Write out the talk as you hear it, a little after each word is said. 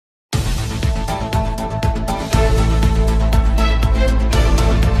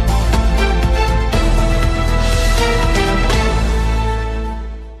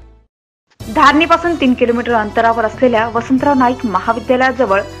धारणीपासून 3 kilometre अंतरावर असलेल्या वसंतराव नाईक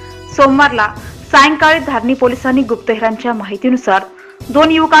महाविद्यालयाजवळ सोमवारला सायंकाळी धारणी पोलिसांनी गुप्तहेरांच्या माहितीनुसार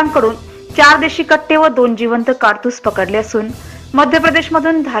 2 युवकांकडून 4 देशी कट्टे व 2 जिवंत कारतूस पकडले असून मध्य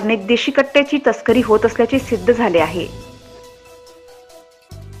प्रदेशमधून धारणीत देशी कट्ट्याची तस्करी होत असल्याचे सिद्ध झाले आहे।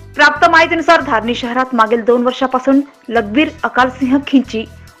 प्राप्त माहितीनुसार धारणी शहरात मागील 2 वर्षापासून लखबीर अकालसिंह खिंची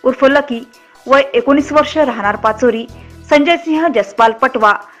उर्फ लकी वय 19 वर्ष राहणार पाचोरी, संजय सिंह जसपाल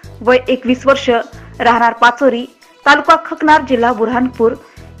पटवा वय 21 वर्ष राहणार पाचोरी, तालुका खकनार, जिल्हा बुरहानपूर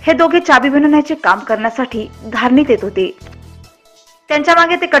हे दोघे चाबी बनवण्याचे काम करण्यासाठी धारणीत येत होते। त्यांच्या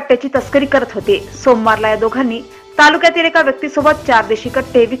मागे ते कट्ट्याची तस्करी करत होते। सोमवारला या दोघांनी तालुक्यातील एका व्यक्तीसोबत 4 देशी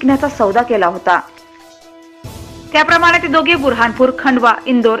कट्टे विकण्याचा सौदा केला होता। त्याप्रमाणे ते दोघे बुरहानपूर, खंडवा,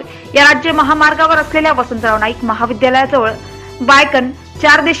 इंदोर या राज्य महामार्गावर असलेल्या वसंतराव नाईक महाविद्यालयाजवळ बायकन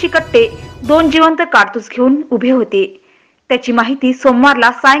 4 देशी कट्टे 2 जिवंत कारतूस घेऊन उभे होते। त्याची माहिती सोमवारला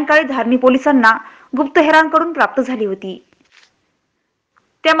सायंकाळी धारणी पोलिसांना गुप्तहेरांकडून प्राप्त झाली होती।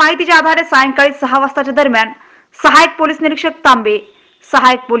 त्या माहितीच्या आधारे सायंकाळी 6 वाजताच्या दरम्यान सहायक पोलीस निरीक्षक तांबे,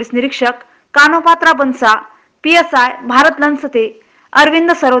 सहायक पोलीस निरीक्षक कानोपात्रा बनसा, PSI भारत लंसते,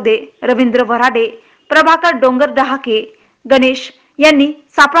 अरविंद सरोदे, रवींद्र वराडे, प्रभाकर डोंगर डहाके, गणेश यांनी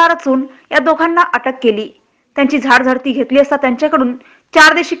सापळा रचून या दोघांना अटक केली। त्यांची झाडझडती घेतली असता त्यांच्याकडून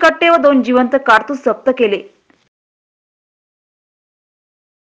 4 देशी कट्टे व 2 जिवंत कारतूस जप्त केले।